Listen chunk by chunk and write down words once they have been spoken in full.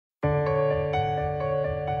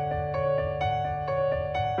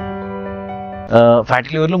Fatty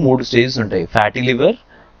లివర్లో 3 stages ఉంటాయి. Fatty liver,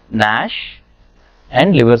 Nash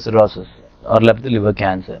and liver cirrhosis are లేకపోతే liver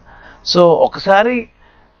cancer. So ఒకసారి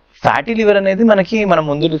fatty liver అనేది మనం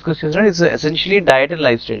ముందు డిస్కస్ చేసినట్టు it's essentially diet and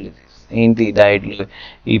life style disease. ఏంటి డయట్లో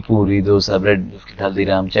ఈ పూరి, దోశ, బ్రెడ్, బిస్కెట్,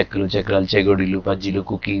 హల్దీరామ్, చెక్కలు, చక్రాలు, చెగోడీలు, బజ్జీలు,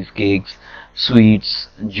 cookies, cakes, sweets,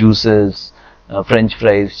 juices, French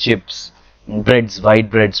fries, chips, breads, white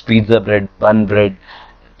breads, pizza bread, bun bread,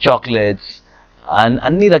 chocolates,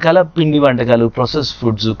 అన్ని రకాల పిండి వంటకాలు, process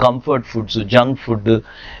foods, comfort foods, junk food,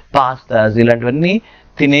 pastas, ఇలాంటివన్నీ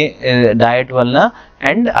తినే డయట్ వలన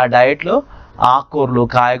అండ్ ఆ డయట్లో ఆకుకూరలు,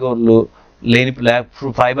 కాయగూరలు లేని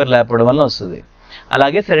ఫైబర్ లేకపోవడం వల్ల వస్తుంది.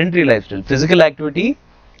 అలాగే sedentary life style, physical activity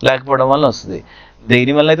లేకపోవడం వల్ల వస్తుంది.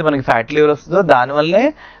 దేనివల్ల అయితే మనకి ఫ్యాటీ లివర్ వస్తుందో దానివల్లే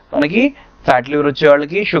మనకి ఫ్యాటీ లివర్ వచ్చే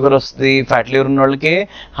వాళ్ళకి షుగర్ వస్తుంది, ఫ్యాటీ లివర్ ఉన్న వాళ్ళకి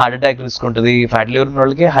హార్ట్ అటాక్ రిస్క్ ఉంటుంది, ఫ్యాటీ లివర్ ఉన్న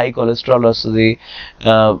వాళ్ళకి హై కొలెస్ట్రాల్ వస్తుంది,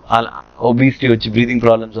 ఒబిసిటీ వచ్చి బ్రీతింగ్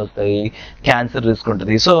ప్రాబ్లమ్స్ వస్తాయి, క్యాన్సర్ రిస్క్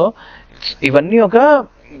ఉంటుంది. సో ఇవన్నీ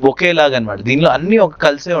ఒకేలాగా అనమాట, దీనిలో అన్నీ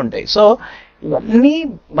కలిసే ఉంటాయి. సో ఇవన్నీ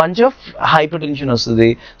బంచ్ ఆఫ్ హైపర్ టెన్షన్ వస్తుంది.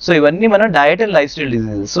 సో ఇవన్నీ మన diet and life style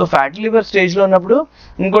diseases. So fatty liver స్టేజ్లో ఉన్నప్పుడు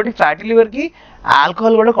ఇంకోటి ఫ్యాటీ లివర్కి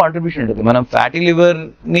ఆల్కహాల్ కూడా కాంట్రిబ్యూషన్ ఉంటుంది. మనం fatty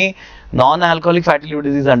లివర్ని non alcoholic fatty liver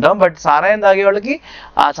disease అంటాం, బట్ సారాయం తాగే వాళ్ళకి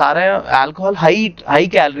ఆ సారాయం ఆల్కహాల్ హై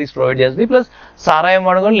క్యాలరీస్ ప్రొవైడ్ చేస్తుంది, ప్లస్ సారాయం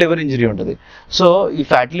వాడడం లివర్ ఇంజరీ ఉంటుంది. సో ఈ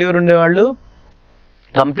ఫ్యాటీ లివర్ ఉండేవాళ్ళు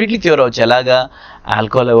కంప్లీట్లీ క్యూర్ అవ్వచ్చు. ఎలాగా?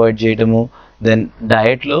 ఆల్కహాల్ అవాయిడ్ చేయటము, దెన్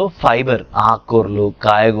డయట్లో ఫైబర్, ఆకుకూరలు,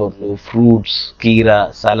 కాయగూరలు, ఫ్రూట్స్, కీరా,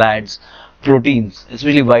 salads, proteins,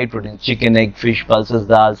 especially white proteins, chicken, egg, fish, pulses,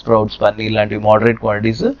 dal, sprouts, paneer లాంటివి మోడరేట్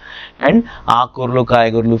క్వాంటిటీస్, అండ్ ఆకుకూరలు,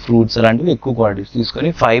 కాయగూరలు, ఫ్రూట్స్ అలాంటివి ఎక్కువ క్వాంటిటీస్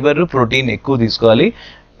తీసుకొని ఫైబర్, ప్రోటీన్ ఎక్కువ తీసుకోవాలి.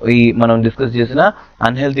 మనం డిస్కస్ చేసిన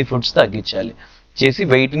అన్హెల్తీ ఫుడ్స్ తగ్గించాలి, చేసి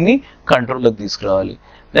వెయిట్ని కంట్రోల్లోకి తీసుకురావాలి.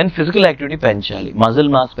 దెన్ ఫిజికల్ యాక్టివిటీ పెంచాలి,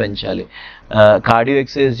 మజిల్ మాస్ పెంచాలి, కార్డియో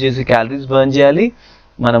ఎక్సర్సైజ్ చేసి క్యాలరీస్ బర్న్ చేయాలి,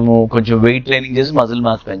 మనము కొంచెం వెయిట్ ట్రైనింగ్ చేసి మజిల్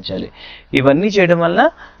మాస్ పెంచాలి. ఇవన్నీ చేయడం వల్ల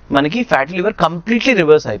మనకి ఫ్యాటీ లివర్ కంప్లీట్లీ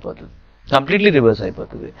రివర్స్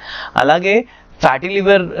అయిపోతుంది. అలాగే fatty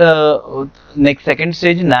liver next second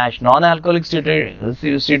stage Nash, non alcoholic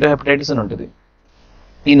steatohepatitis అని ఉంటుంది.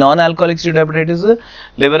 ఈ non alcoholic steatohepatitis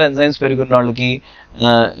liver enzymes పెరుగున్న వాళ్ళకి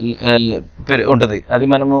ఉంటుంది. అది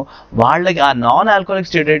మనము వాళ్ళకి ఆ నాన్ ఆల్కహాలిక్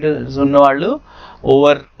స్టీటోహెపటైటిస్ ఉన్న వాళ్ళు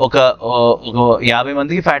ఒక 50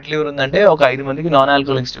 మందికి ఫ్యాటీ లివర్ ఉందంటే ఒక 5 మందికి నాన్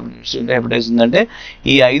ఆల్కహాలిక్ స్టీటోహెపటైటిస్ ఉందంటే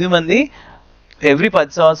ఈ 5 మంది ఎవ్రీ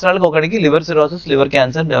 10 సంవత్సరాలకు ఒకటికి liver cirrhosis, liver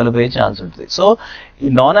cancer develop అయ్యే ఛాన్స్ ఉంటుంది. సో ఈ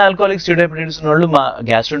నాన్ ఆల్కహాలిక్ స్టీటోహెపటైటిస్ ఉన్న వాళ్ళు మా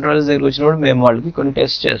గ్యాస్ట్రోఎంటరాలజిస్ట్ దగ్గరికి వచ్చినప్పుడు మేము వాళ్ళకి కొన్ని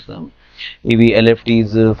టెస్ట్ చేస్తాం. ఇవి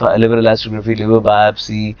ఎల్ఎఫ్టీస్, లివర్ ఎలాస్టోగ్రఫీ, లివర్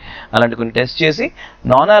బయాప్సీ అలాంటి కొన్ని టెస్ట్ చేసి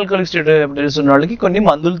నాన్ ఆల్కహాలిక్ స్టీటోహెపటైటిస్ ఉన్న వాళ్ళకి కొన్ని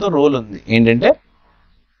మందులతో రోల్ ఉంది. ఏంటంటే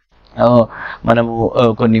మనము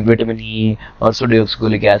కొన్ని విటమిన్ ఈ,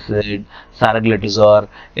 సోడియోక్సికోలిక్ యాసిడ్, సారగ్లటిజార్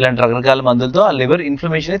ఇలాంటి రకరకాల మందులతో ఆ లివర్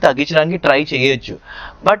ఇన్ఫ్లమేషన్ తగ్గించడానికి ట్రై చేయొచ్చు.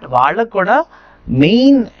 బట్ వాళ్ళకు కూడా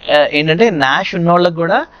మెయిన్ ఏంటంటే నాష్ ఉన్న వాళ్ళకి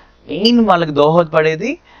కూడా మెయిన్ వాళ్ళకి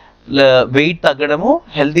దోహదపడేది wait తగ్గడము,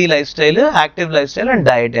 healthy life style, active life style and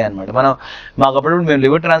డయటే అనమాట. మాకు అప్పుడప్పుడు మేము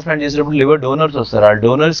లివర్ ట్రాన్స్ప్లాంట్ చేసినప్పుడు లివర్ డోనర్స్ వస్తారు. ఆ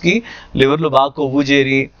డోనర్స్కి లివర్లో బాగా కొవ్వు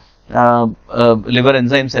చేరి లివర్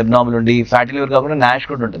ఎంజైమ్స్ అబ్నార్మల్ ఉండి ఫ్యాటీ లివర్ కాకుండా నాష్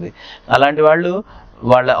కూడా ఉంటుంది. అలాంటి వాళ్ళు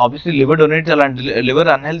ఆబ్వియస్లీ లివర్ డొనేట్, అలాంటి లివర్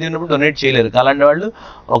అన్హెల్తీ ఉన్నప్పుడు డొనేట్ చేయలేరు. అలాంటి వాళ్ళు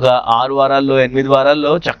ఒక 6 వారాల్లో 8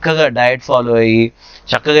 వారాల్లో చక్కగా డయట్ ఫాలో అయ్యి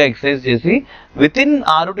చక్కగా ఎక్సర్సైజ్ చేసి వితిన్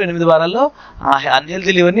 6 to 8 వారాల్లో ఆ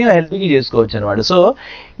అన్హెల్తీ లివర్ని హెల్తీగా చేసుకోవచ్చు అనమాట. సో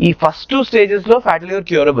ఈ ఫస్ట్ 2 స్టేజెస్లో fatty liver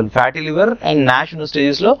curable. Fatty liver and Nash ఉన్న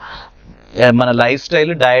స్టేజెస్లో మన లైఫ్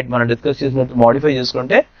స్టైల్, డయట్ మనం డిస్కస్ చేసినట్టు మోడిఫై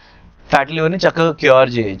చేసుకుంటే ఫ్యాటీ లివర్ని చక్కగా క్యూర్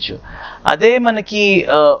చేయొచ్చు. అదే మనకి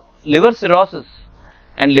liver cirrhosis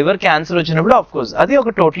and liver cancer వచ్చినప్పుడు ఆఫ్ కోర్స్ అది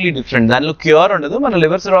ఒక టోటలీ డిఫరెంట్, దానిలో క్యూర్ ఉండదు. మన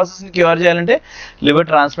లివర్ సిరోసిస్ని క్యూర్ చేయాలంటే liver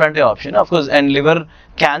ట్రాన్స్ప్లాంటే option of course. And liver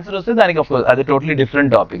cancer వస్తే దానికి ఆఫ్ కోర్స్ అది టోటలీ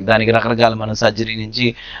డిఫరెంట్ టాపిక్. దానికి రకరకాల మన సర్జరీ నుంచి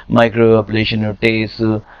మైక్రో ఆపరేషన్, టేస్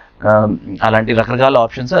అలాంటి రకరకాల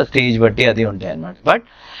ఆప్షన్స్ ఆ స్టేజ్ బట్టి అది ఉంటాయి అన్నమాట. బట్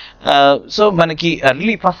సో మనకి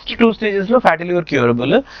ఎర్లీ ఫస్ట్ 2 స్టేజెస్లో fatty liver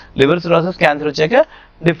curable, liver cirrhosis, cancer వచ్చాక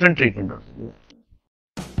డిఫరెంట్ ట్రీట్మెంట్ ఉంటుంది.